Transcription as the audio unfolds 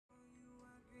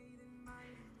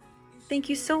Thank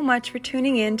you so much for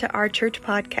tuning in to our church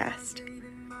podcast.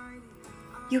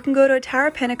 You can go to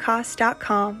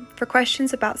atarapentecost.com for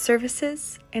questions about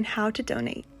services and how to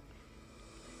donate.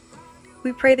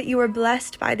 We pray that you are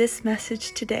blessed by this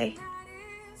message today.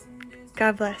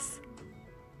 God bless.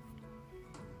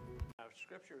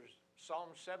 Scripture is Psalm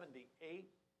 78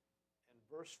 and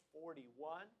verse 41.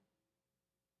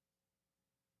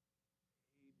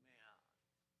 Amen.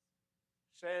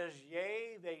 Says,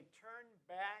 yea, they turned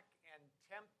back and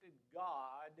tempted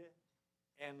God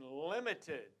and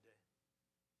limited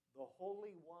the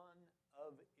Holy One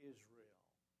of Israel.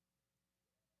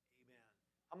 Amen.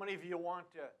 How many of you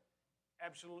want to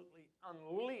absolutely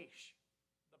unleash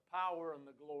the power and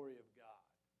the glory of God?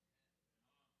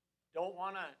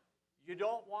 You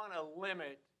don't want to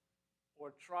limit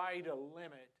or try to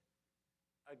limit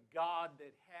a God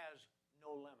that has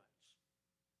no limits.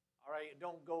 All right, it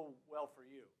don't go well for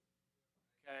you.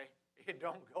 Okay? It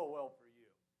don't go well for you.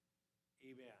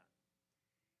 Amen.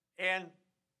 And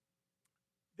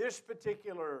this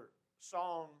particular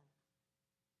psalm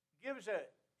gives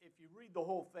if you read the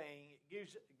whole thing, it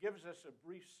gives us a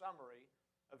brief summary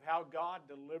of how God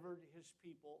delivered his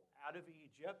people out of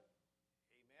Egypt.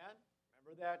 Amen.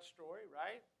 Remember that story,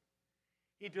 right?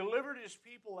 He delivered his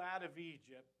people out of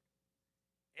Egypt,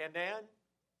 and then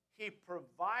he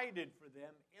provided for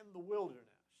them in the wilderness.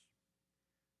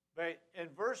 But in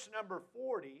verse number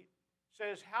 40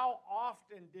 says, how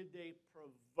often did they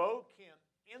provoke him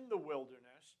in the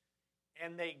wilderness,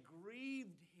 and they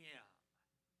grieved him?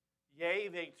 Yea,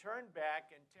 they turned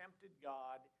back and tempted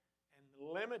God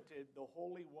and limited the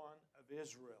Holy One of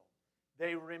Israel.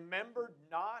 They remembered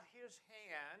not his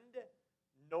hand,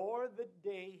 nor the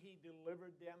day he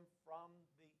delivered them from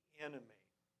the enemy.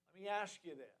 Let me ask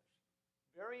you this.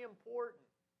 Very important.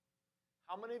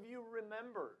 How many of you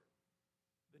remember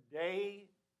the day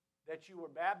that you were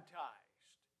baptized?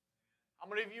 How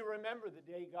many of you remember the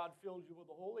day God filled you with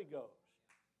the Holy Ghost?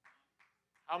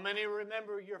 How many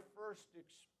remember your first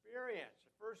experience,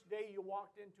 the first day you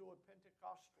walked into a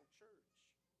Pentecostal church?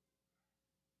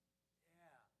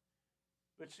 Yeah.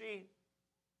 But see,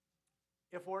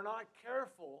 if we're not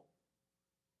careful,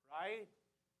 right,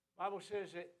 the Bible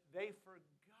says that they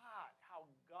forgot how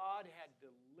God had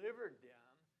delivered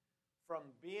them from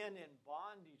being in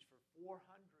bondage for 400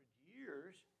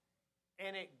 years,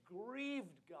 and it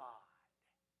grieved God.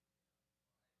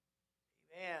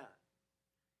 Amen.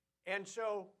 And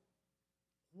so,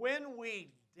 when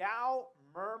we doubt,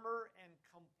 murmur, and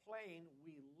complain,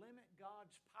 we limit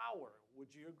God's power.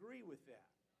 Would you agree with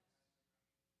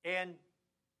that? And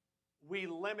we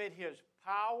limit his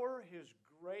power, his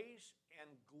grace, and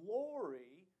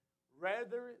glory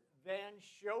rather than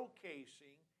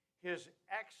showcasing his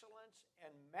excellence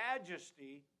and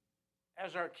majesty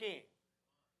as our King.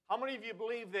 How many of you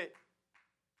believe that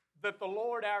the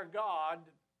Lord our God,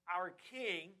 our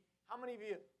King, how many of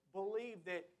you believe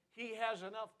that he has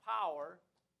enough power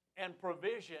and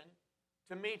provision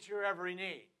to meet your every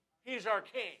need? He's our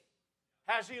King.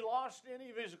 Has he lost any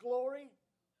of his glory?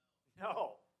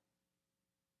 No.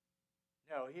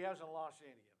 No, he hasn't lost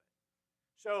any of it.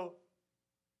 So,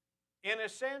 in a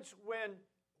sense,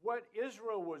 what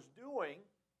Israel was doing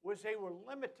was they were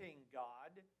limiting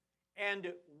God,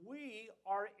 and we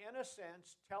are, in a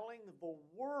sense, telling the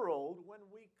world when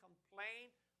we complain.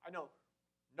 I know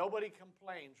nobody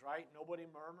complains, right? Nobody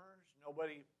murmurs.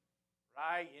 Nobody,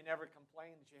 right? You never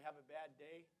complain that you have a bad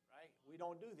day, right? We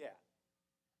don't do that.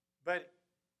 But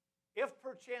if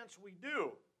perchance we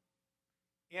do,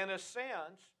 in a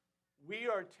sense, we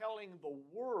are telling the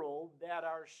world that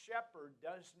our shepherd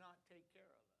does not take care of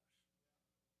us.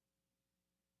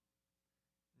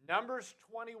 Numbers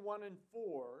 21 and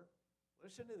 4,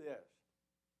 listen to this.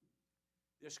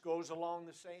 This goes along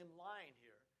the same line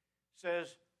here. It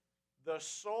says, the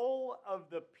soul of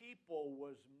the people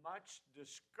was much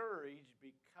discouraged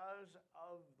because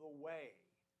of the way,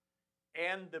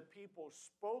 and the people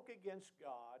spoke against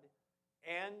God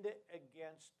and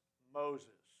against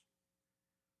Moses.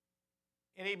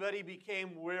 Anybody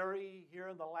became weary here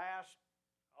in the last,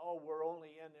 we're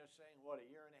only in this thing, a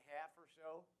year and a half or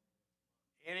so?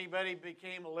 Anybody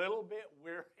became a little bit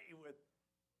weary with,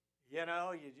 you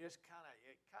just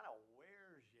it kind of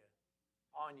wears you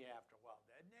on you after a while,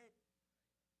 doesn't it?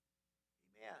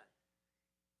 Amen.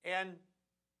 And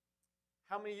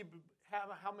how many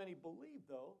believe,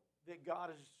 though, that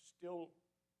God is still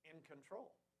in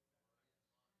control?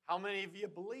 How many of you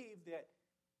believe that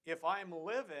if I'm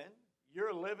living,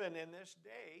 you're living in this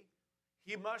day,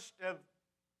 he must have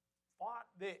thought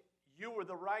that you were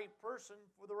the right person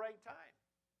for the right time?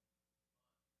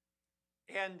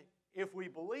 And if we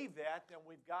believe that, then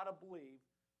we've got to believe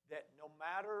that no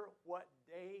matter what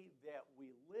day that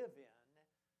we live in,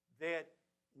 that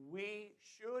we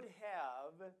should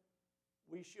have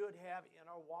in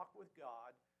our walk with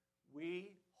God,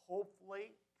 we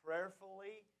hopefully,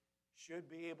 prayerfully, should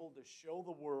be able to show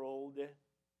the world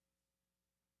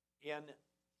in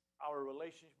our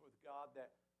relationship with God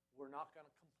that we're not going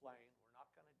to complain, we're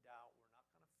not going to doubt, we're not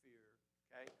going to fear,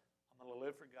 okay? I'm going to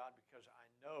live for God because I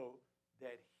know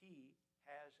that He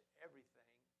has everything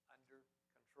under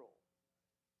control.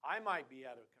 I might be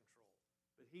out of control,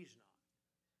 but He's not.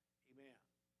 Amen.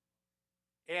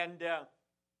 And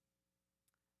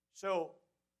so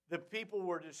the people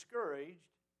were discouraged.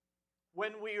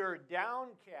 When we are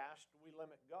downcast, we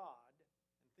limit God. And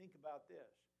think about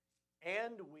this.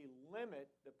 And we limit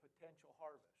the potential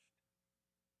harvest.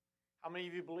 How many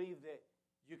of you believe that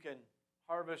you can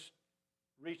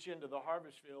reach into the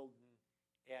harvest field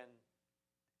and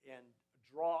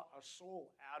draw a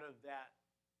soul out of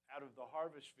the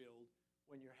harvest field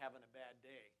when you're having a bad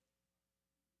day?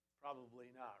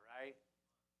 Probably not, right?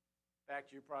 In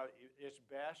fact, it's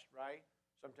best, right?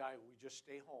 Sometimes we just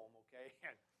stay home, okay,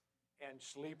 and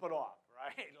sleep it off,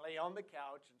 right? Lay on the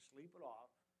couch and sleep it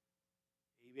off.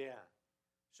 Amen.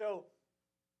 So,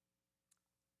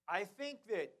 I think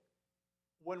that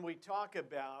when we talk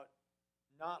about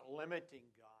not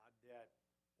limiting God,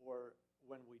 or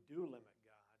when we do limit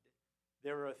God,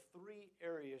 there are three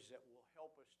areas that will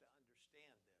help us to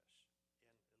understand this,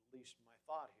 in at least my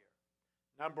thought here.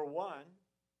 Number one,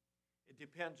 it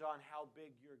depends on how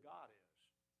big your God is.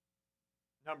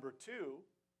 Number two,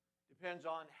 depends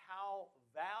on how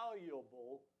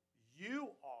valuable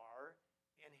you are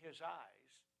in His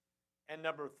eyes. And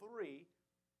number three,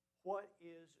 what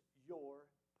is your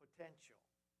potential?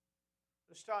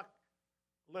 Let's talk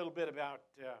a little bit about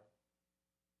this.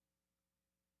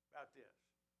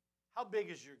 How big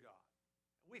is your God?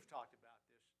 We've talked about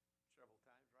this several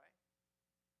times, right?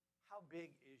 How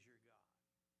big is your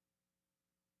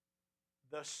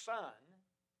God? The sun,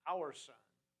 our sun,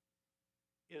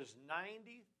 is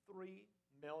 93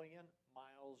 million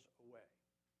miles away.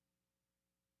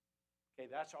 Okay,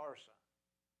 that's our sun.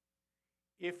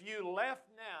 If you left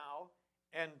now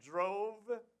and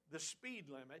drove the speed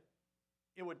limit,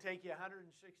 it would take you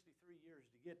 163 years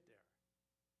to get there.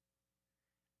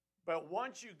 But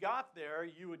once you got there,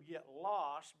 you would get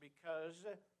lost because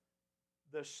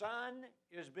the sun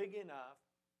is big enough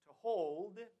to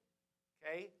hold,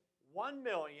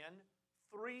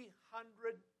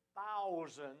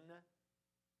 1,300,000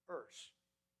 Earths.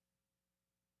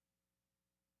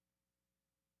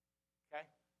 Okay?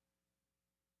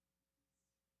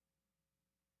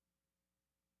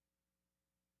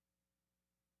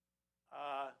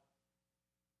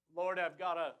 Lord, I've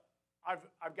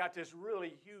got this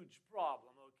really huge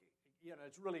problem. Okay,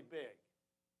 it's really big.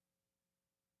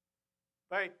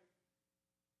 But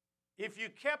if you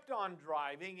kept on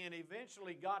driving and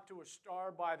eventually got to a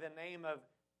star by the name of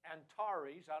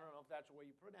Antares, I don't know if that's the way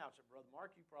you pronounce it, Brother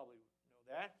Mark, you probably know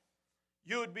that,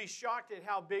 you would be shocked at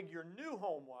how big your new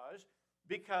home was,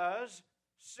 because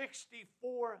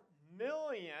 64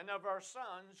 million of our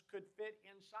suns could fit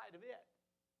inside of it.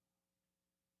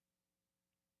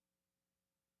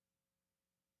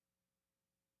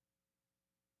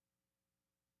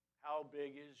 How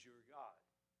big is your God?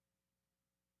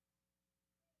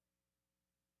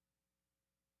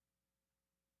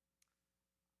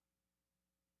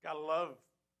 Gotta love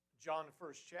John, the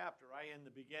first chapter, right? In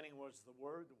the beginning was the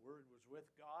Word was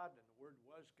with God, and the Word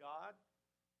was God.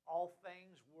 All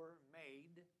things were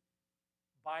made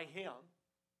by Him,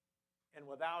 and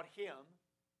without Him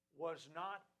was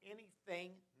not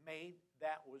anything made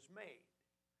that was made.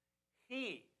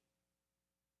 He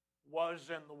was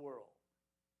in the world,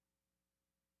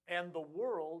 and the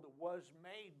world was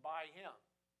made by Him.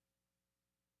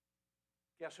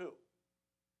 Guess who?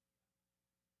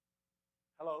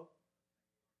 Hello?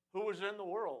 Who was in the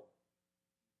world?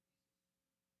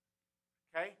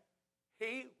 Okay?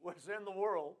 He was in the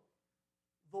world.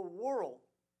 The world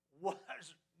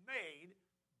was made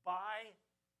by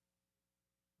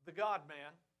the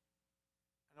God-man,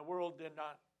 and the world did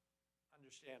not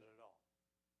understand it at all.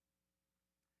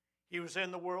 He was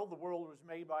in the world was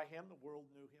made by Him, the world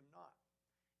knew Him not.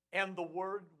 And the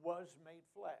Word was made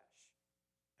flesh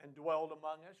and dwelled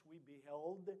among us. We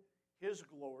beheld His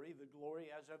glory, the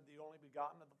glory as of the only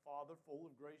begotten of the Father, full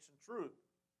of grace and truth.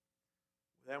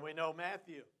 Then we know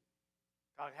Matthew.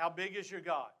 How big is your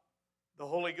God? The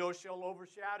Holy Ghost shall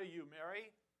overshadow you,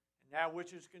 Mary, and that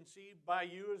which is conceived by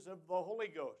you is of the Holy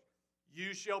Ghost.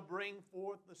 You shall bring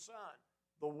forth the Son.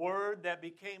 The Word that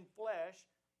became flesh,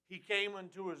 He came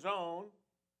unto His own.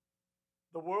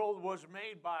 The world was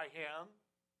made by Him,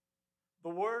 the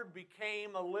Word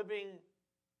became a living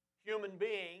human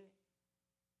being.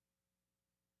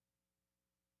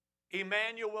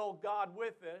 Emmanuel, God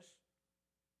with us.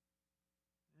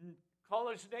 Call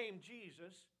his name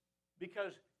Jesus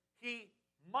because he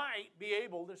might be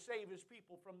able to save his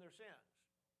people from their sins.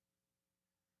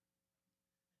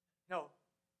 No,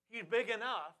 he's big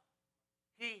enough.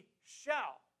 He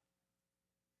shall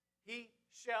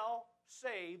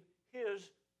save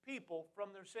his people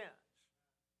from their sins.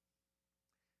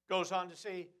 Goes on to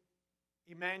say,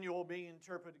 Emmanuel being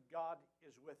interpreted, God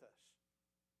is with us.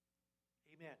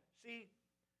 Amen. See,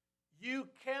 you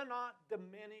cannot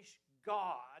diminish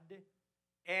God,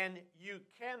 and you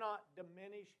cannot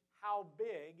diminish how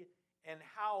big and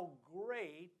how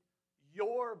great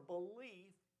your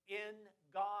belief in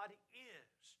God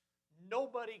is.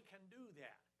 Nobody can do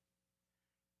that.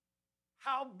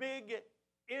 How big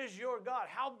is your God?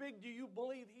 How big do you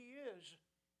believe He is?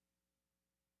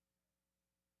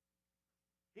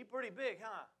 He's pretty big,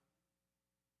 huh?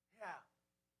 Yeah.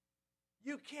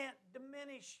 You can't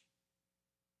diminish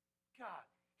God.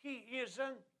 He's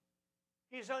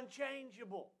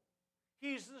unchangeable.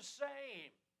 He's the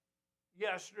same.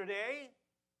 Yesterday,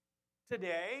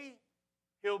 today,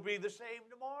 He'll be the same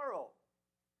tomorrow.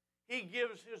 He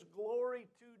gives His glory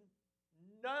to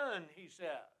none, He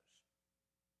says.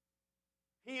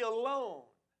 He alone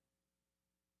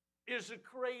is the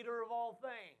creator of all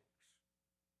things.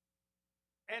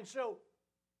 And so,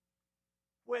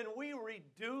 when we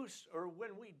reduce or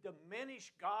when we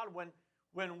diminish God, when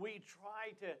we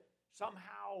try to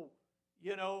somehow,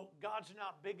 God's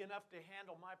not big enough to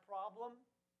handle my problem,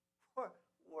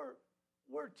 we're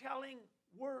trying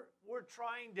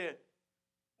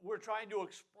to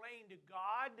explain to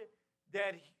God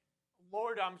that,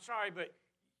 Lord, I'm sorry, but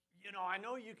I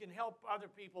know you can help other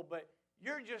people, but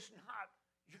you're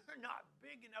not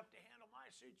big enough to handle my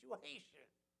situation.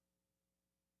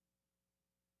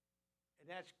 And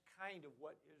that's kind of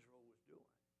what Israel was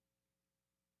doing.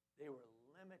 They were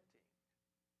limiting,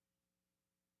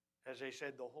 as they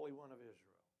said, the Holy One of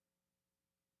Israel.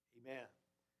 Amen.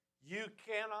 You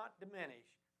cannot diminish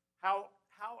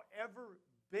however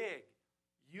big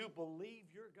you believe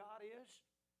your God is.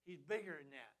 He's bigger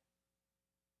than that.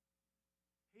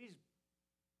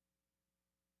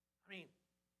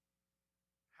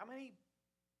 How many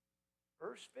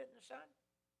earths fit in the sun?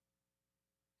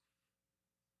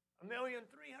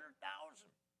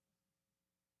 1,300,000.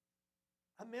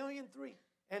 1,000,003.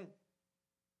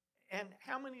 And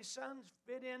how many suns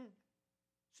fit in?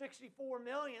 64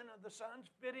 million of the suns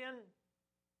fit in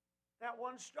that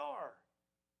one star.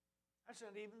 That's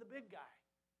not even the big guy.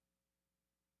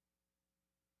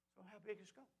 So how big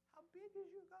is God? How big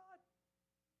is your God?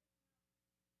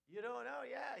 You don't know?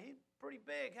 Yeah, He's pretty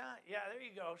big, huh? Yeah, there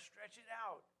you go. Stretch it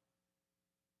out.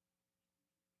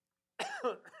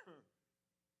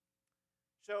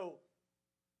 So,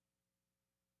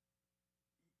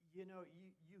 you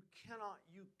cannot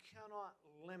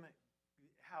limit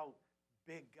how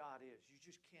big God is. You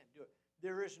just can't do it.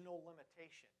 There is no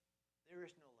limitation. There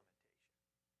is no limitation.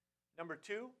 Number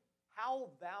two,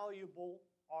 how valuable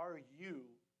are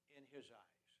you in His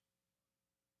eyes?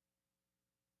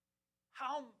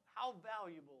 How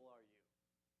valuable are you?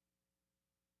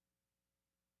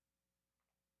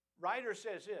 Writer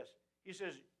says this. He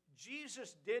says,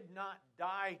 Jesus did not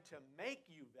die to make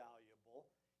you valuable.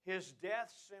 His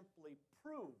death simply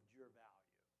proved your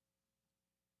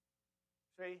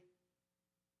value. See?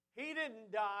 He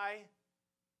didn't die,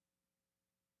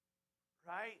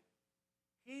 right?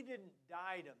 He didn't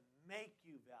die to make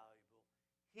you valuable.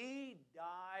 He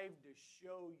died to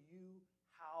show you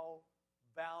how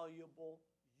valuable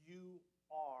you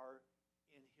are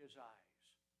in His eyes.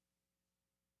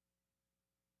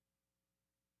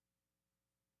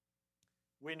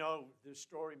 We know the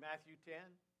story, Matthew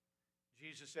 10.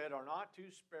 Jesus said, "Are not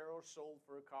 2 sparrows sold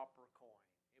for a copper coin?"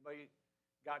 Anybody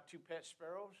got 2 pet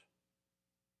sparrows?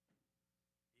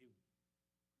 You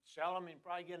sell them and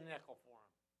probably get a nickel for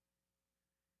them.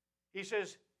 He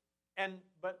says,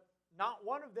 but not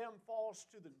one of them falls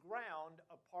to the ground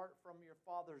apart from your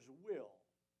Father's will.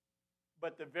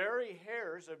 But the very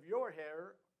hairs of your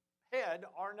head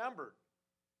are numbered.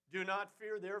 Do not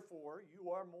fear, therefore,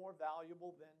 you are more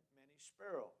valuable than many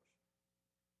sparrows.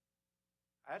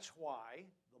 That's why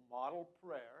the model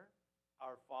prayer,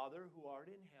 Our Father who art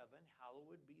in heaven,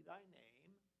 hallowed be thy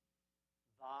name.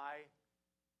 Thy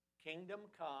kingdom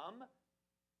come.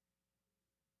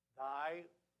 Thy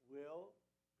will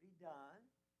be done.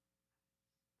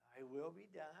 Thy will be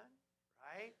done,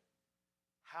 right?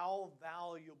 How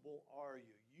valuable are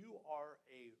you? You are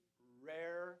a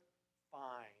rare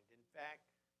find. In fact,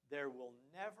 There will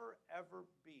never, ever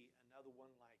be another one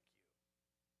like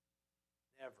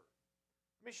you. Never.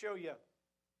 Let me show you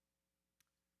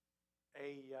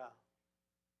a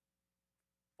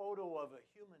photo of a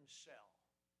human cell.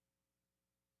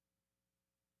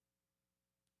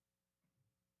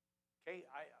 Okay,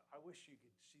 I wish you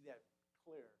could see that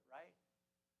clear, right?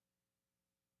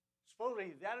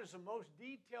 Supposedly, that is the most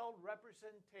detailed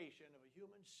representation of a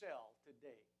human cell to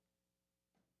date.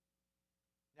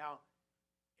 Now,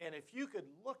 and if you could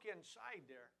look inside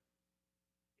there,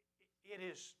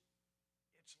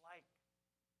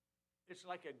 it's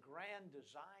like a grand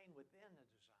design within a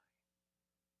design.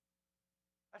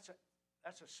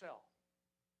 That's a cell.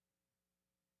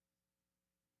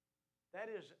 That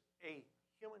is a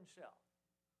human cell.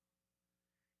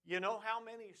 You know how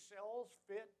many cells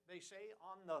fit, they say,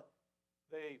 on the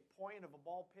point of a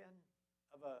ball pen,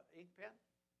 of an ink pen?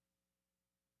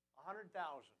 100,000.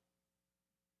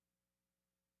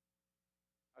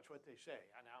 That's what they say.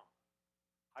 I know.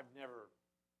 I've never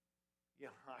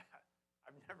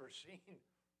seen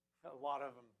a lot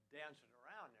of them dancing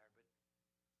around there, but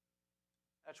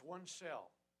that's one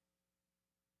cell.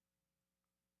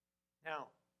 Now,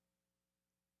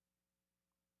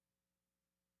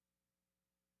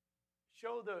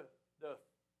 show the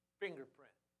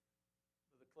fingerprint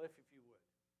of the Cliff, if you would.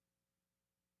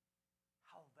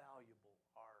 How valuable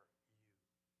are you?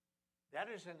 That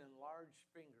is an enlarged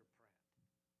fingerprint.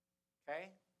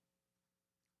 Okay?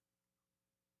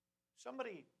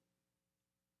 Somebody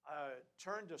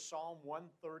turn to Psalm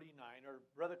 139, or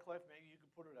Brother Cliff, maybe you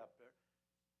could put it up there.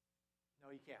 No,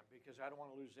 you can't, because I don't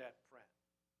want to lose that print.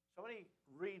 Somebody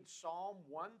read Psalm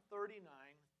 139,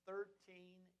 13,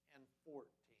 and 14.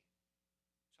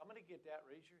 Somebody get that.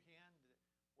 Raise your hand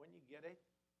when you get it.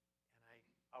 And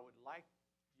I would like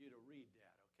you to read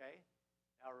that, okay?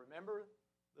 Now remember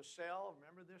the cell.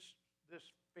 Remember this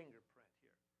fingerprint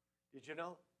here. Did you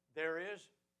know there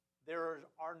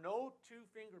are no two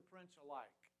fingerprints alike?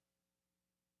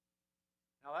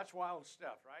 Now that's wild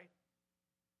stuff, right?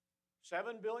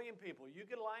 7 billion people. You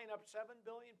could line up 7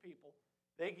 billion people.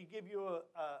 They could give you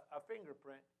a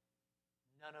fingerprint.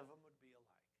 None of them would be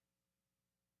alike.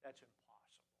 That's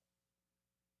impossible,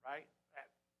 right?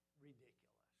 That's ridiculous.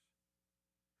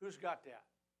 Who's got that?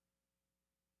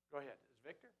 Go ahead. Is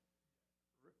Victor?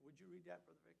 Would you read that,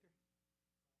 Brother Victor?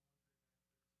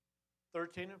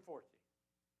 13 and 14.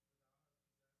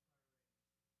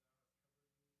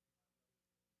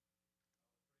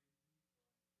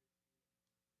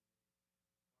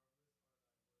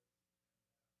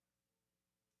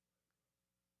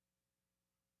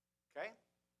 Okay?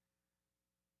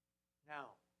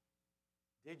 Now,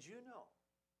 did you know?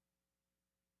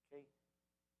 Okay?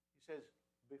 He says,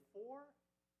 before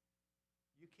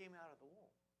you came out of the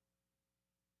womb,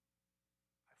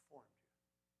 I formed you.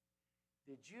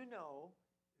 Did you know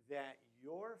that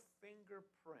your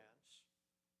fingerprints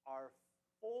are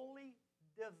fully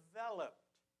developed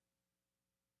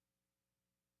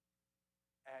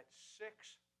at 6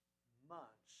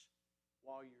 months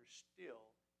while you're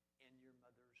still in your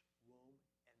mother's womb,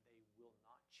 and they will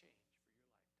not change for your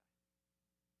lifetime?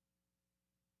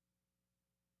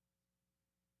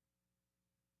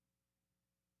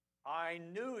 I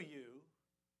knew you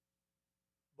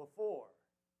before.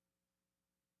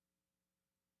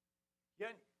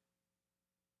 Yet,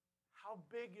 how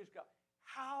big is God?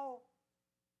 How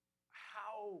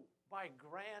by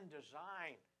grand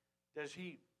design does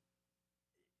he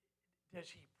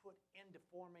put into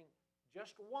forming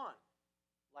just one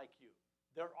like you?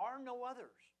 There are no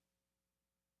others.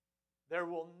 There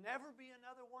will never be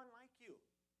another one like you.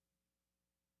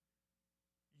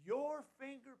 Your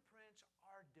fingerprints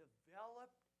are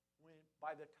developed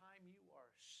by the time you are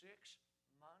 6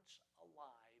 months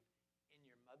alive in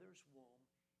your mother's womb,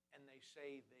 and they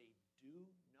say they do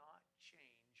not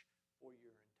change for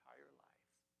your entire life.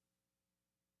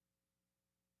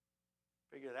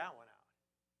 Figure that one out.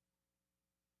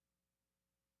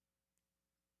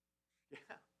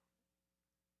 Yeah.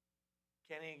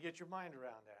 Can't even get your mind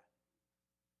around that.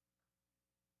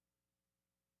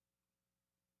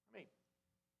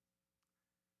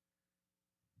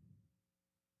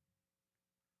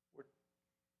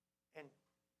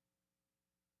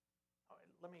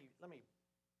 I mean, let me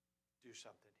do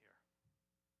something here.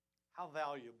 How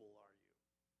valuable are you?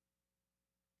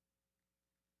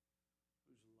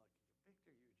 Who's lucky? Victor,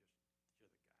 you're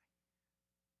the guy.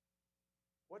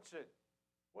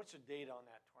 What's the date on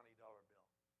that $20 bill?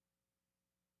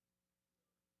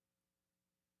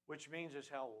 Which means it's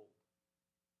how old?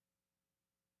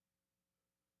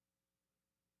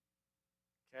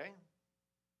 Okay?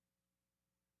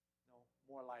 No,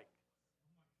 more like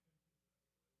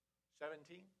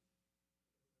 17?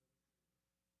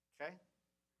 Okay.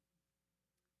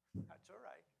 That's all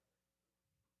right.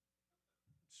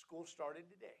 School started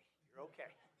today. You're okay.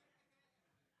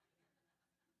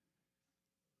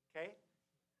 Okay?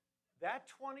 That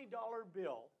 $20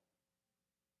 bill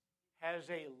has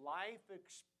a life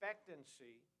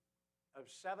expectancy of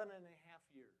 7.5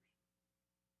 years.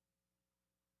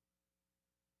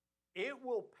 It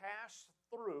will pass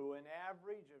through an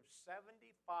average of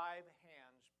 75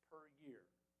 hands per year.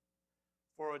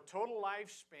 For a total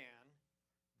lifespan,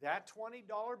 that $20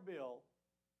 bill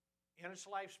in its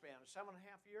lifespan of 7.5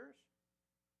 years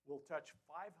will touch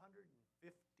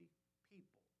 550 people.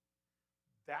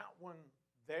 That one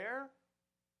there,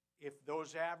 if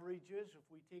those averages, if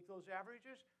we take those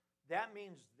averages, that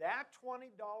means that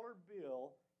 $20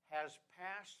 bill has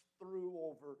passed through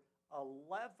over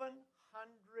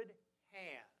 1,100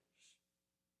 hands.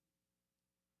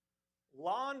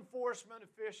 Law enforcement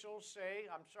officials say,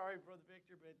 I'm sorry, Brother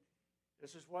Victor, but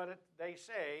this is what they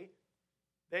say.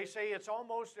 They say it's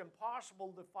almost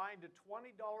impossible to find a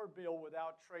 $20 bill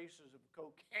without traces of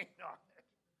cocaine on it.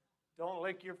 Don't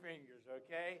lick your fingers,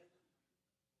 okay?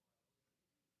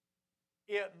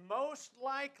 It most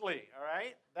likely, all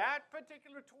right, that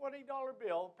particular $20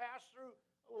 bill passed through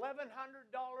 $1,100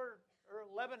 or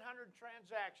 1,100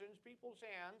 transactions, people's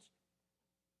hands.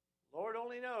 Lord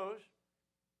only knows.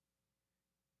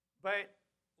 But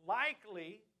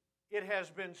likely it has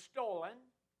been stolen.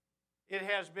 It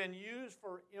has been used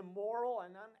for immoral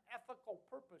and unethical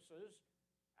purposes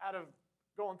out of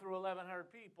going through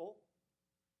 1,100 people.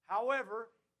 However,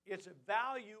 its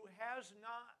value has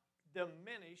not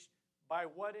diminished by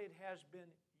what it has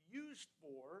been used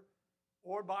for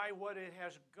or by what it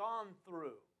has gone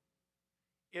through.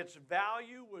 Its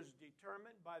value was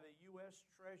determined by the U.S.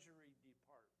 Treasury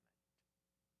Department.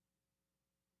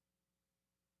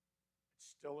 It's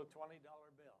still a $20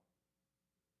 bill.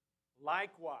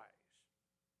 Likewise,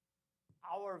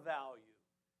 our value,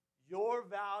 your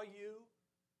value,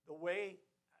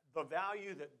 the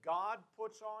value that God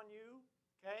puts on you,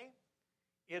 okay?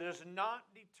 It is not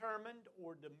determined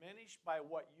or diminished by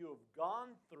what you have gone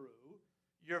through.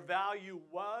 Your value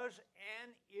was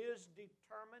and is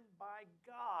determined by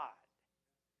God.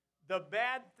 The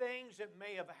bad things that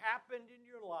may have happened in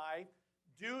your life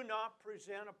do not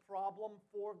present a problem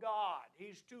for God.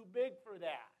 He's too big for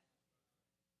that.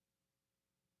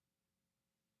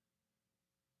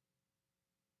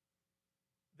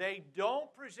 They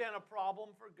don't present a problem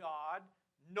for God,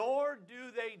 nor do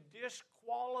they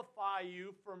disqualify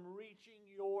you from reaching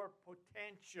your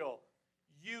potential.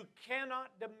 You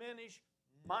cannot diminish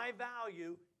my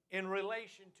value in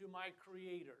relation to my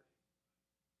Creator.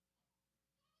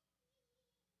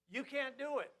 You can't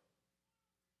do it.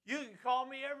 You can call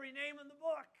me every name in the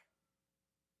book,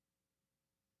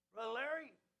 Brother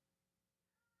Larry,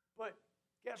 but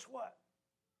guess what?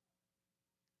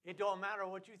 It don't matter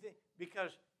what you think,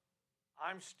 because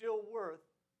I'm still worth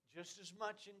just as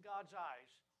much in God's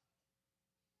eyes.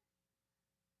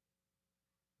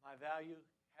 My value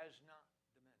has not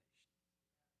diminished.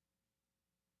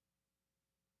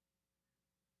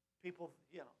 People,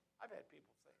 I've had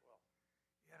people think, well,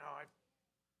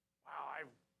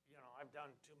 I've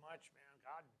done too much, man.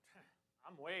 God,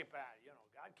 I'm way past,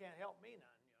 God can't help me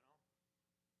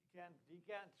none, He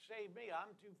can't save me.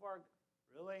 I'm too far.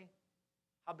 Really?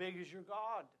 How big is your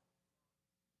God?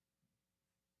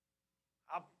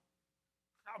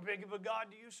 How big of a God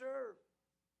do you serve?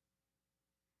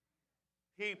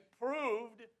 He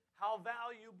proved how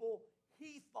valuable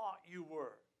He thought you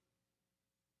were.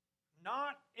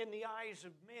 Not in the eyes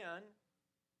of men,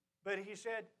 but He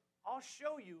said, I'll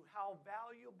show you how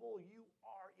valuable you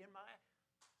are in my eyes.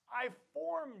 I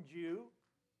formed you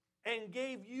and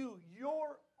gave you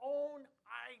your own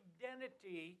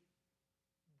identity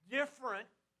different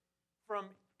from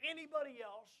anybody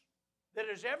else that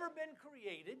has ever been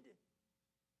created.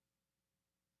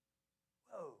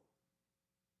 Whoa.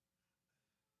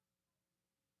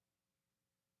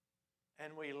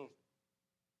 And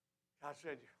God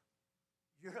said,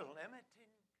 you're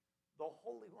limiting the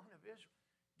Holy One of Israel.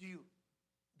 Do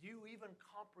you even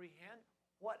comprehend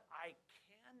what I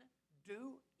can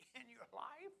do in your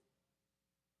life?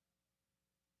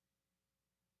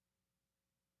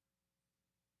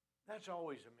 That's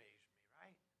always amazed me,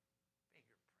 right?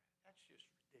 Fingerprint. That's just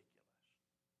ridiculous.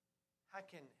 How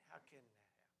can that happen?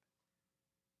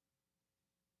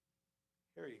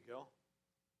 Here you go.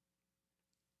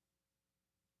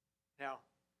 Now,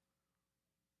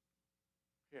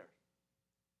 here,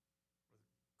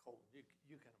 Colton,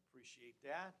 you can appreciate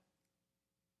that,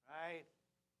 right?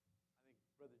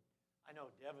 I know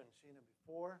Devin's seen it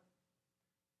before.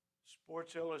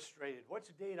 Sports Illustrated. What's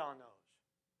the date on those?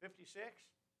 56?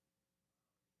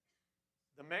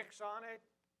 The mix on it?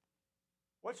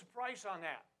 What's the price on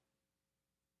that?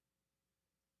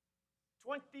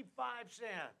 25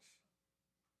 cents.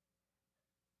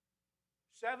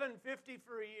 $7.50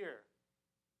 for a year.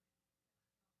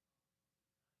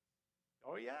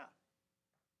 Oh yeah.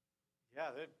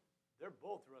 Yeah, they're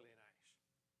both really nice.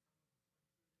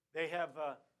 They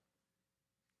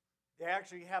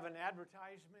actually have an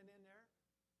advertisement in there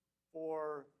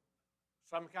for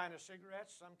some kind of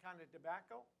cigarettes, some kind of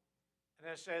tobacco, and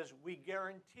it says, "We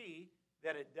guarantee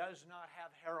that it does not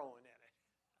have heroin in it."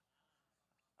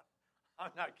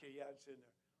 I'm not kidding. Yeah, it's in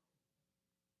there.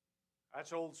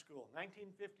 That's old school,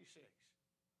 1956.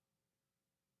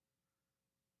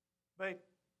 But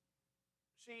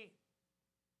see,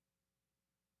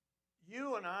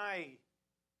 you and I,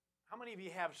 how many of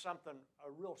you have something,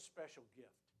 a real special gift?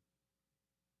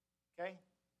 Okay?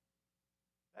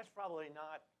 That's probably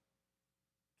not,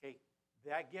 okay,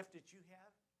 that gift that you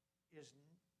have is,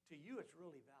 to you, it's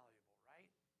really valuable, right?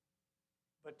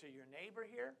 But to your neighbor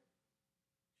here,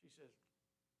 she says,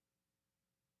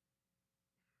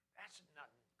 that's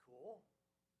nothing cool,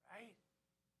 right?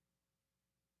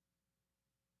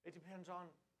 It depends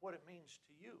on what it means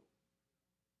to you.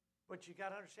 But you got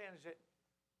to understand is that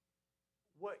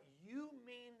what you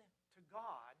mean to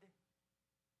God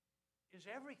is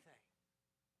everything.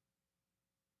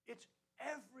 It's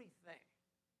everything.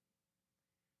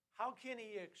 How can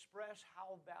He express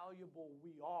how valuable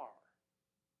we are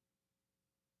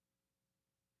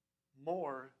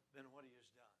more than what He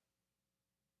has done?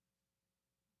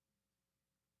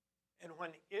 And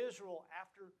when Israel,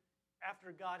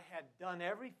 after God had done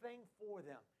everything for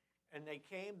them, and they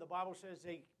came, the Bible says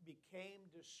they became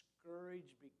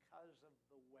discouraged because of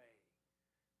the way.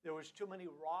 There was too many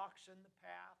rocks in the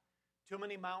path, too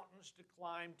many mountains to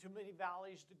climb, too many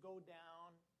valleys to go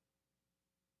down.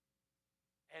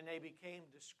 And they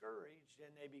became discouraged,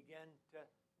 and they began to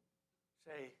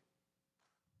say,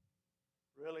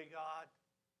 really, God?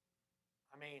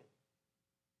 I mean,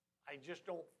 I just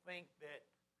don't think that,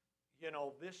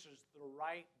 this is the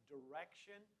right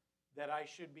direction that I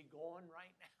should be going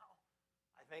right now.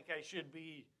 I think I should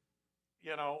be,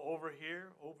 over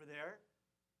here, over there.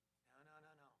 No.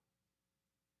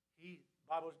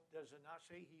 Bible does it not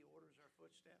say He orders our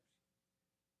footsteps?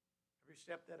 Every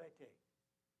step that I take.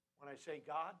 When I say,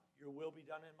 God, your will be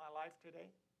done in my life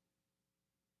today.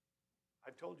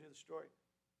 I've told you the story.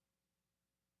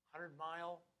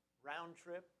 100-mile round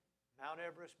trip, Mount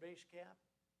Everest base camp.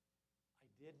 I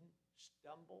didn't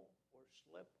stumble or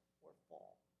slip or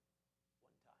fall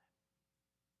one time.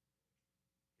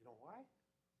 You know why?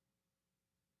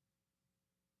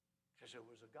 Because it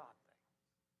was a God thing.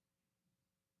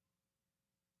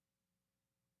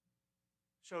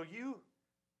 So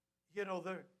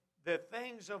the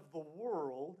things of the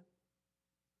world,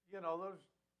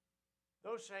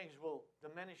 those things will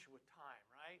diminish with time,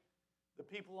 right? The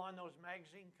people on those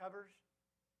magazine covers,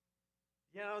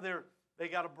 they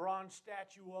got a bronze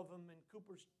statue of them in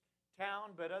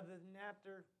Cooperstown, but other than that,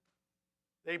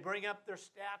 they bring up their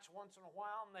stats once in a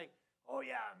while, and oh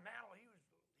yeah, Mantle, he was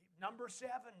number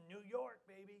 7, New York,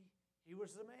 baby. He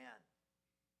was the man.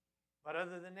 But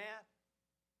other than that,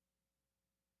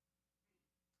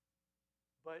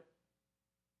 but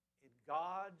in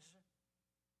God's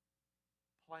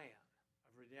plan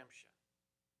of redemption,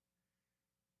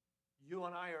 you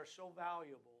and I are so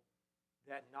valuable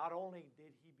that not only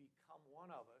did He become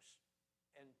one of us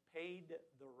and paid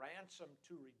the ransom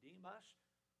to redeem us,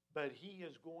 but He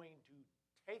is going to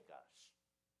take us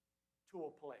to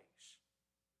a place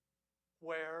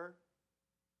where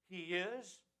He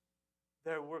is,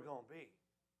 there we're going to be.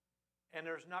 And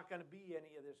there's not going to be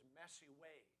any of this messy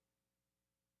way.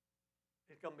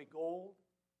 It's going to be gold,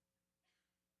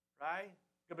 right?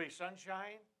 It's going to be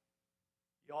sunshine.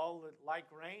 Y'all that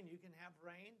like rain, you can have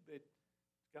rain, but it's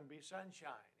going to be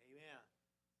sunshine.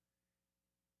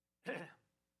 Amen.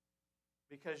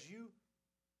 Because you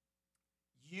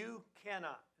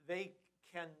cannot, they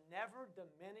can never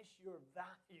diminish your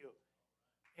value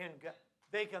in God.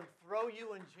 They can throw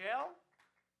you in jail.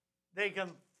 They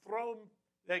can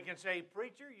say,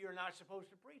 preacher, you're not supposed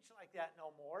to preach like that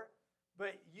no more.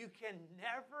 But you can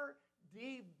never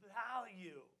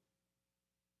devalue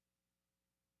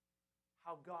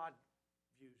how God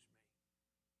views me.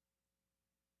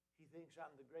 He thinks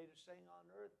I'm the greatest thing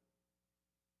on earth.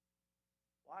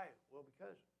 Why? Well,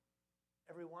 because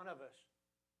every one of us,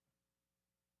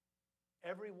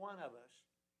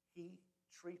 He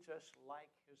treats us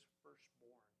like His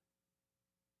firstborn.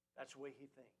 That's the way He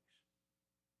thinks.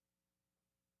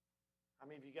 How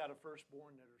many of you got a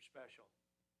firstborn that are special?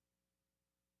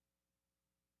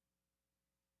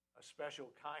 A special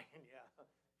kind, yeah.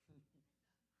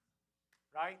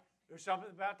 Right? There's something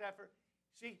about that.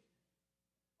 See,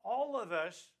 all of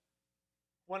us,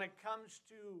 when it comes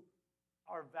to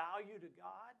our value to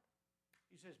God,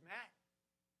 He says, Matt,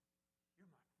 you're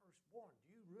my firstborn.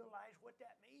 Do you realize what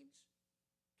that means?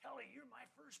 Kelly, you're my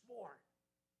firstborn.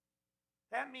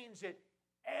 That means that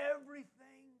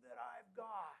everything that I've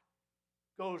got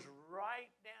goes right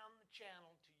down the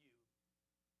channel to you.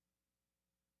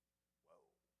 Whoa.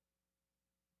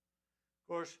 Of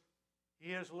course,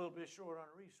 he is a little bit short on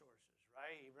resources,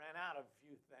 right? He ran out of a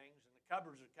few things, and the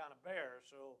cupboards are kind of bare,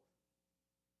 so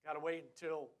got to wait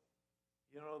until,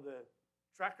 the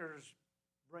truckers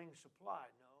bring supply.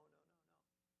 No.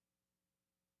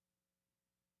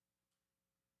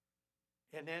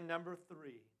 And then number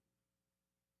 3,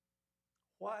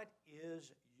 what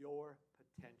is your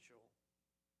potential?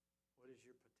 What is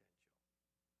your potential?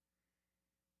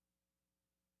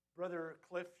 Brother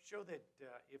Cliff, show that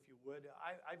if you would.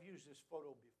 I've used this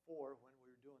photo before when we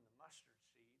were doing the mustard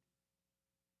seed.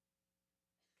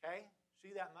 Okay?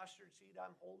 See that mustard seed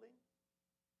I'm holding?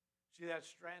 See that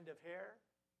strand of hair?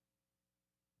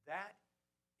 That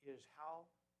is how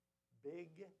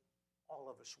big all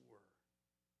of us were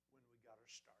when we got our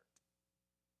start.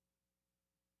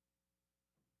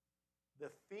 The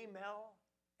female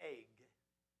egg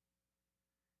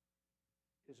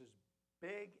is as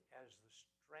big as the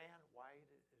strand, wide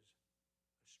as a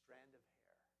strand of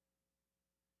hair.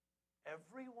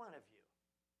 Every one of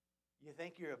you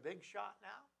think you're a big shot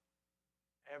now?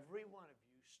 Every one of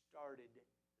you started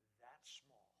that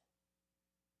small.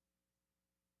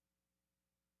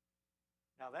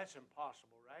 Now that's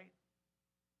impossible, right?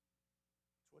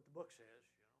 That's what the book says,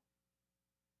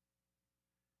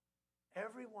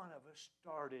 Every one of us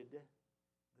started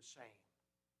the same.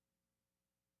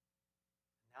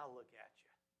 Now look at you.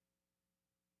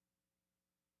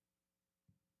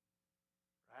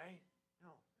 Right?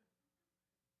 No.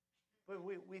 But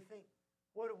we think,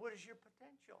 what is your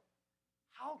potential?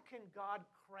 How can God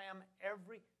cram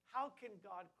everything, how can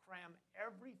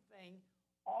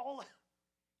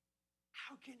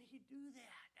He do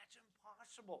that? That's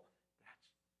impossible.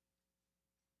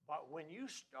 But when you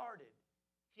started,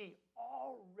 He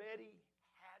already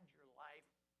had your life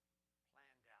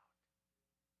planned out.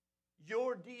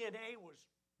 Your DNA was,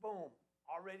 boom,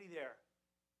 already there.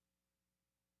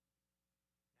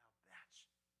 Now that's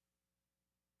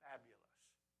fabulous.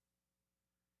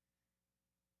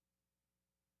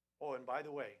 Oh, and by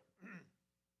the way,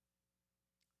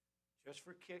 just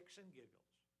for kicks and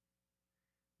giggles,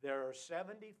 there are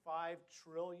 75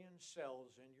 trillion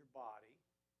cells in your body.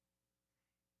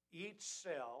 Each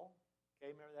cell,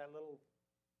 okay, remember that little,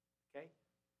 okay?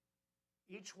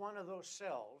 Each one of those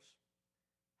cells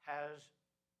has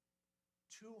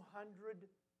 200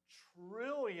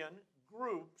 trillion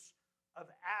groups of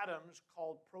atoms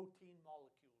called protein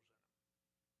molecules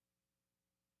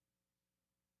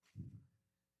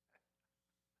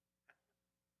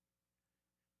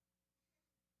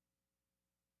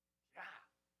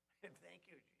in them. Yeah, thank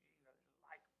you.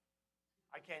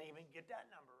 I can't even get that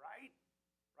number, right?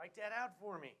 Write that out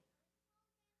for me.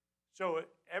 So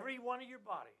every one of your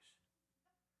bodies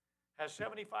has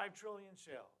 75 trillion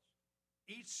cells.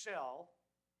 Each cell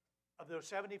of those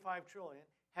 75 trillion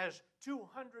has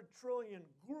 200 trillion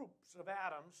groups of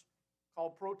atoms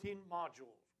called protein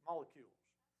molecules.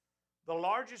 The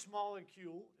largest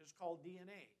molecule is called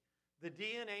DNA. The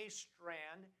DNA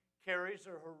strand carries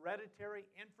the hereditary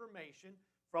information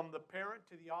from the parent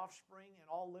to the offspring and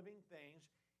all living things.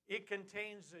 It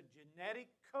contains a genetic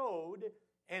code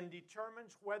and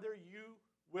determines whether you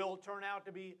will turn out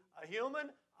to be a human,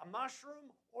 a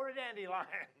mushroom, or a dandelion.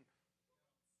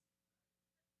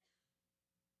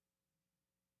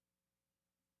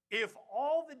 If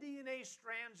all the DNA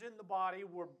strands in the body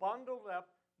were bundled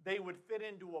up, they would fit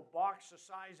into a box the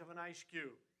size of an ice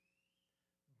cube.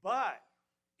 But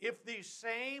if these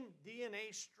same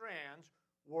DNA strands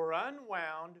were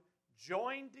unwound,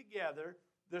 joined together,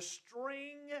 the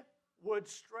string would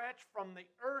stretch from the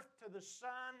earth to the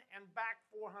sun and back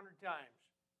 400 times.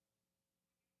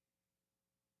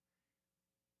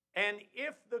 And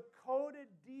if the coded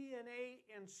DNA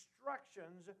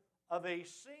instructions of a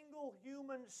single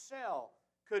human cell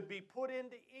could be put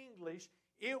into English,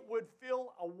 it would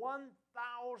fill a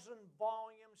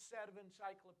 1,000-volume set of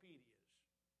encyclopedias.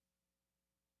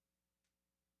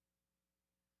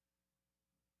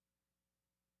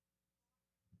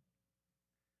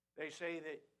 They say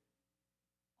that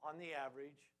on the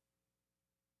average,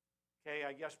 okay,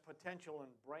 I guess potential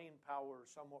and brain power are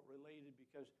somewhat related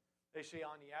because They say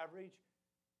on the average,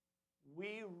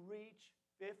 we reach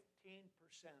 15%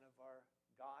 of our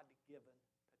God-given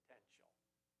potential.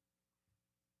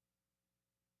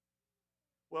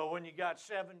 Well, when you got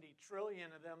 70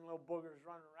 trillion of them little boogers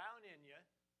running around in you,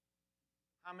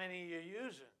 how many are you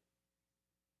using?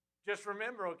 Just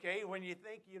remember, okay, when you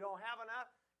think you don't have enough,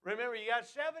 remember you got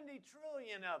 70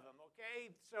 trillion of them,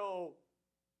 okay? So,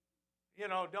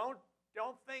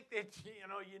 don't think that,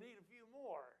 you need a few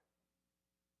more.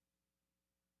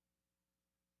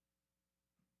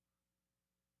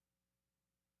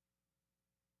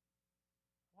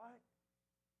 What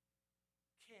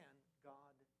can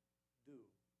God do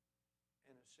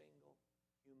in a single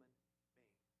human being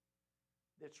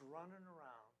that's running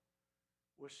around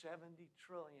with 70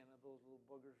 trillion of those little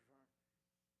boogers running?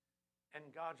 And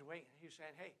God's waiting. He's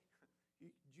saying, hey, do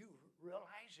you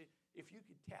realize that if you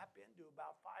could tap into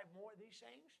about 5 more of these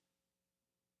things?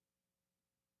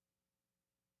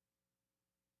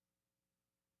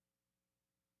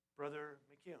 Brother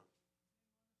McKeown.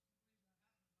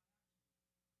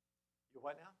 You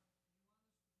what now?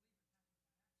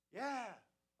 Yeah.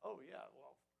 Oh, yeah.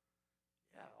 Well,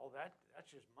 yeah. Oh,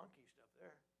 that's just monkey stuff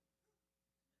there.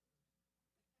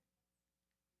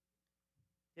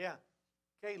 Yeah.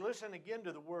 Okay, listen again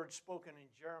to the words spoken in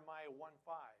Jeremiah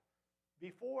 1:5.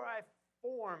 Before I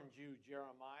formed you,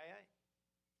 Jeremiah,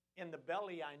 in the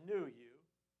belly I knew you,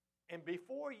 and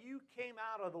before you came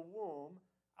out of the womb,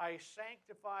 I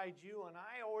sanctified you and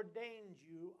I ordained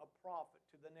you a prophet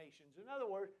to the nations. In other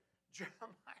words,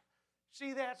 Jeremiah,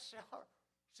 see that cell?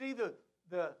 See the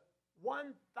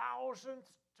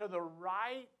 1,000th to the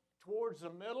right towards the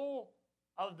middle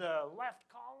of the left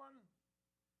column?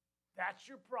 That's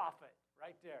your prophet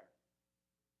right there.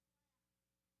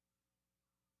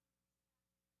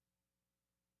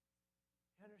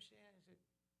 You understand?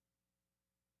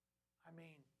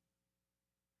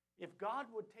 If God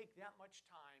would take that much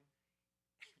time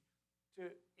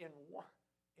in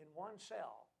one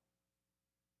cell,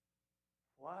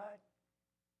 what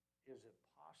is it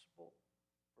possible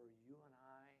for you and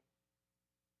I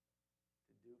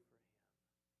to do for Him?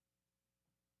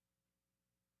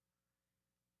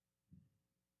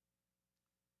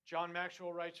 John Maxwell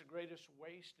writes, the greatest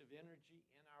waste of energy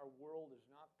in our world is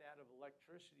not that of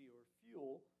electricity or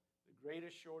fuel. The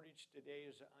greatest shortage today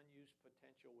is the unused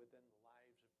potential within the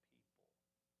lives of people.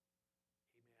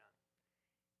 Amen.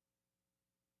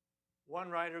 One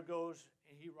writer goes,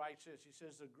 and he writes this. He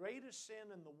says, the greatest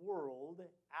sin in the world,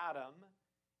 Adam,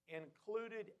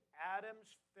 included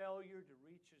Adam's failure to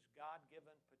reach his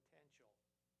God-given potential,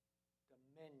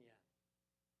 dominion.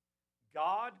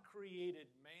 God created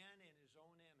man in His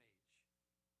own image.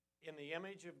 In the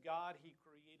image of God, He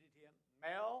created him.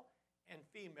 Male and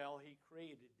female, He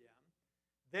created them.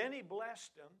 Then He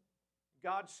blessed them.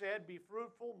 God said, be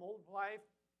fruitful, multiply,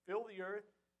 fill the earth,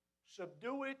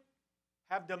 subdue it,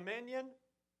 have dominion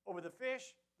over the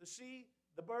fish, the sea,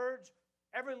 the birds,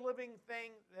 every living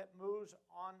thing that moves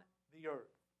on the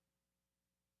earth.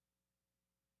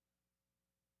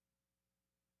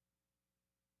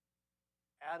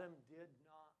 Adam did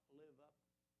not live up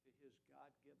to his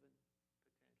God-given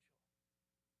potential.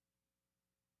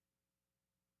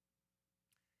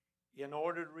 In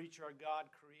order to reach our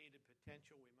God-created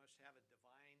potential, we must have a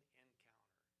divine encounter.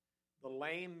 The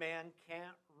lame man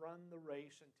can't run the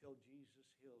race until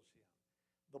Jesus heals him.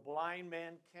 The blind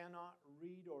man cannot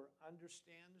read or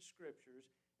understand the Scriptures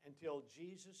until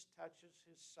Jesus touches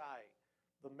his sight.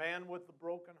 The man with the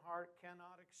broken heart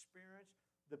cannot experience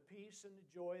the peace and the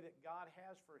joy that God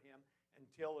has for him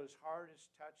until his heart is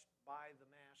touched by the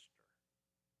Master.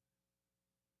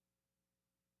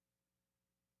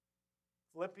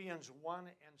 Philippians 1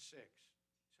 and 6.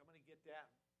 Somebody get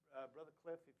that? Brother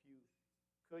Cliff, if you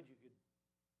could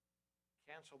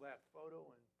cancel that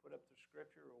photo and put up the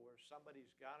scripture, or where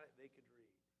somebody's got it, they could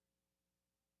read.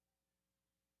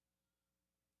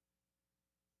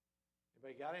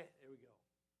 Everybody got it? There we go.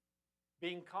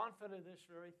 Being confident of this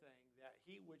very thing, that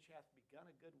He which hath begun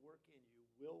a good work in you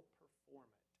will perform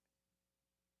it.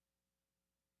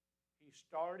 He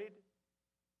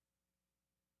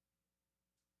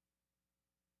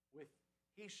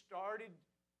started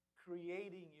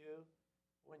creating you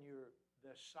when you're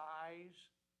the size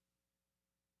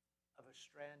of a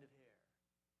strand of hair.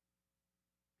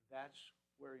 That's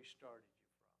where He started you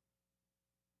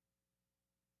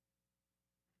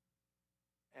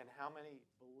from. And how many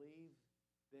believe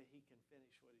that He can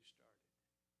finish what He started?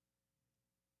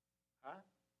 Huh?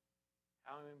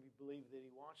 How many believe that He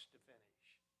wants to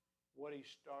finish what He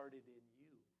started in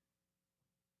you?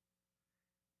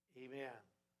 Amen.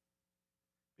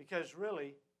 Because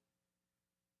really,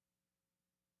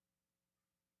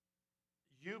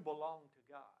 You belong to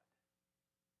God.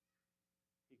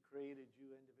 He created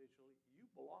you individually. You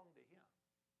belong to Him.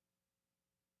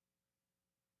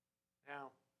 Now,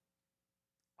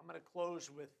 I'm going to close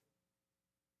with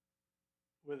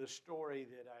a story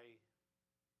that I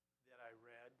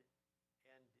read,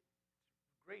 and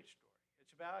it's a great story.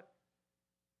 It's about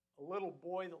a little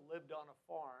boy that lived on a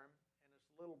farm, and this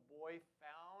little boy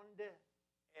found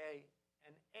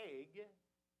an egg in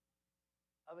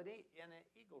an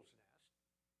eagle's nest.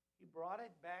 He brought it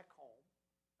back home,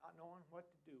 not knowing what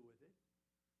to do with it.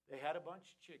 They had a bunch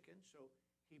of chickens, so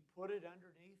he put it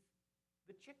underneath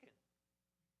the chicken,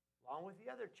 along with the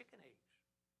other chicken eggs.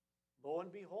 Lo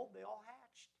and behold, they all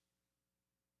hatched.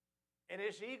 And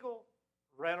this eagle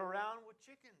ran around with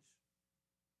chickens.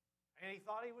 And he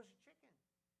thought he was a chicken.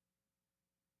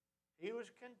 He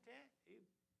was content. He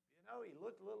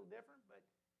looked a little different, but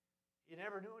he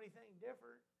never knew anything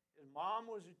different. His mom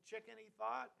was a chicken, he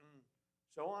thought, and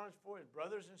so on and so forth. His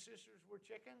brothers and sisters were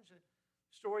chickens. And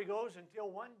the story goes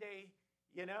until one day,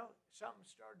 something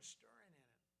started stirring in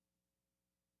him.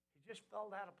 He just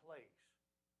felt out of place.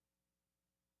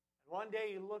 And one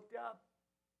day he looked up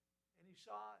and he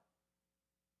saw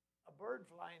a bird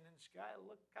flying in the sky that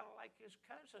looked kind of like his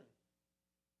cousin.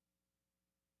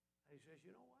 And he says,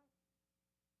 you know what?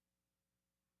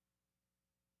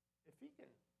 If he can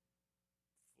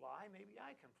fly, maybe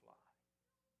I can fly.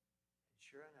 And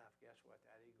sure enough, guess what?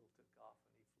 That eagle took off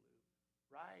and he flew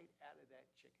right out of that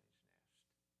chicken's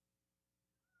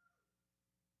nest.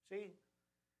 See,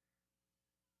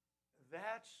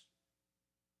 that's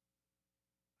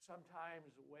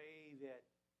sometimes the way that,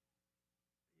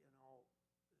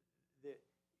 that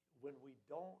when we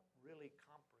don't really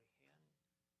comprehend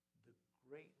the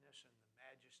greatness and the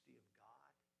majesty of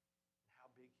God and how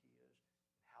big He is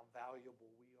and how valuable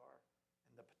we are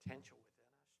and the potential within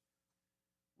us,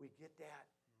 we get that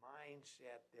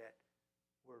mindset that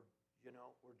we're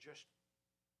just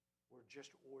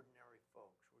ordinary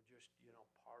folks. We're just,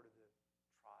 part of the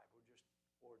tribe. We're just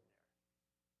ordinary.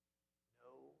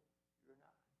 No, you're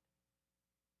not.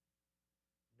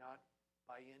 Not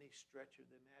by any stretch of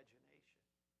the imagination.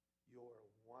 You're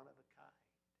one of a kind.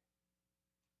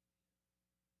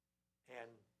 And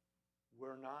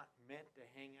we're not meant to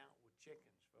hang out with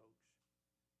chickens, folks.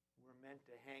 We're meant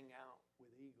to hang out with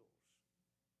eagles.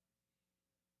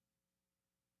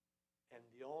 And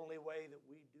the only way that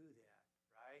we do that,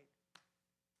 right,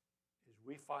 is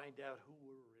we find out who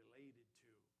we're related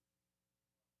to.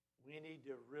 We need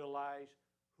to realize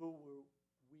who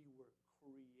we were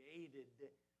created,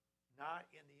 not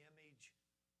in the image,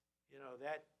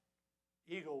 that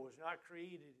eagle was not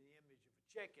created in the image of a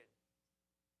chicken.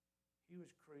 He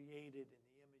was created in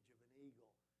the image of an eagle.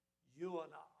 You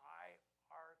and I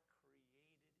are created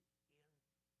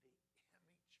in the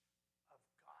image of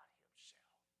God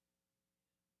Himself.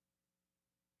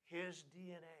 His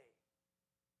DNA.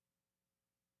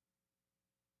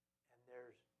 And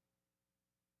there's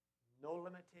no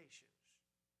limitations.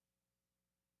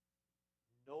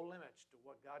 No limits to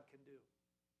what God can do.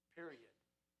 Period.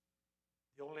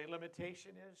 The only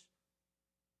limitation is,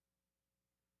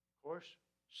 of course,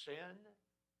 sin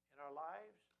in our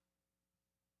lives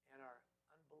and our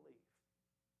unbelief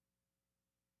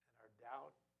and our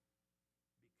doubt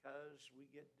because we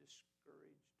get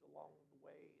discouraged along the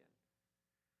way. And,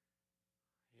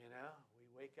 we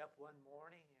wake up one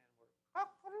morning and we're,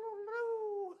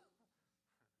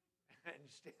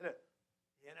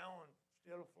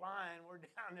 instead of flying, we're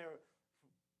down there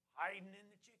hiding in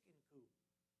the chicken coop.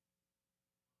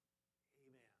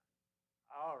 Amen.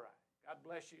 All right. God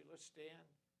bless you. Let's stand.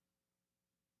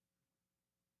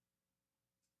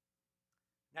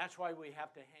 That's why we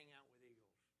have to hang out with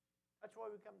eagles. That's why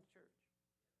we come to church.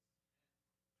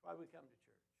 That's why we come to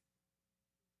church.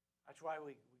 That's why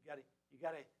you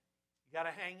gotta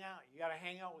hang out. You gotta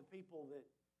hang out with people that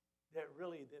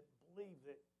believe that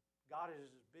God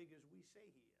is as big as we say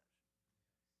He is.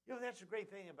 That's the great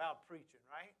thing about preaching,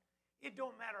 right? It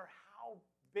don't matter how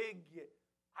big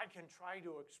I can try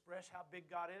to express how big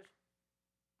God is.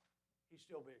 He's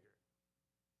still bigger.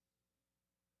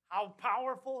 How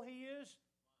powerful He is,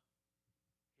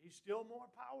 He's still more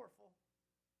powerful.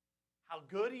 How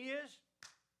good He is,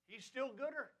 He's still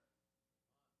gooder.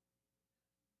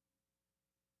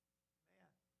 Man.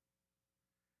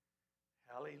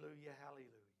 Hallelujah,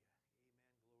 hallelujah.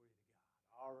 Amen, glory to God.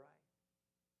 All right.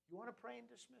 You want to pray and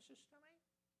dismiss us tonight?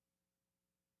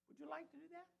 Would you like to do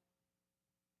that?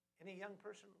 Any young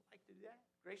person would like to do that?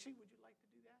 Gracie, would you like to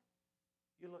do that?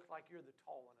 You look like you're the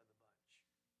tall one of the bunch.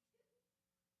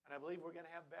 And I believe we're going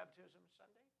to have baptism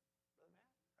Sunday, Brother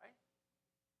Matt, right?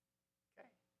 Okay,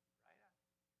 right on.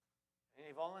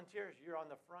 Any volunteers? You're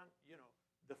on the front,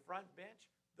 the front bench.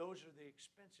 Those are the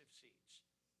expensive seats.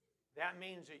 That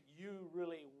means that you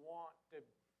really want to,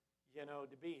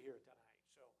 to be here tonight.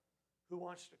 So who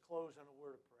wants to close on a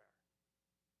word of prayer?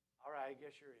 All right, I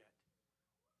guess you're it.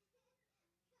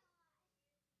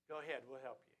 Go ahead, we'll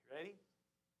help you. Ready?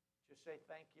 Just say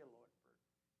thank you, Lord, for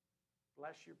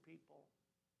bless your people.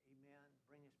 Amen.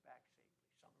 Bring us back safely.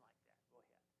 Something like that. Go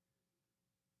ahead.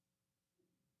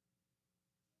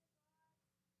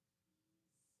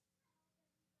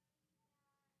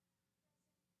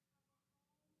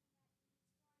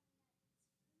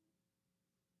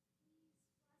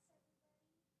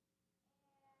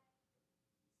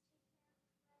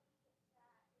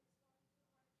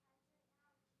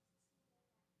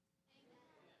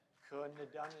 Couldn't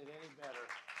have done it any better.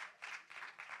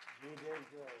 You did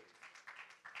great.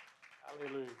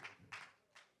 Hallelujah.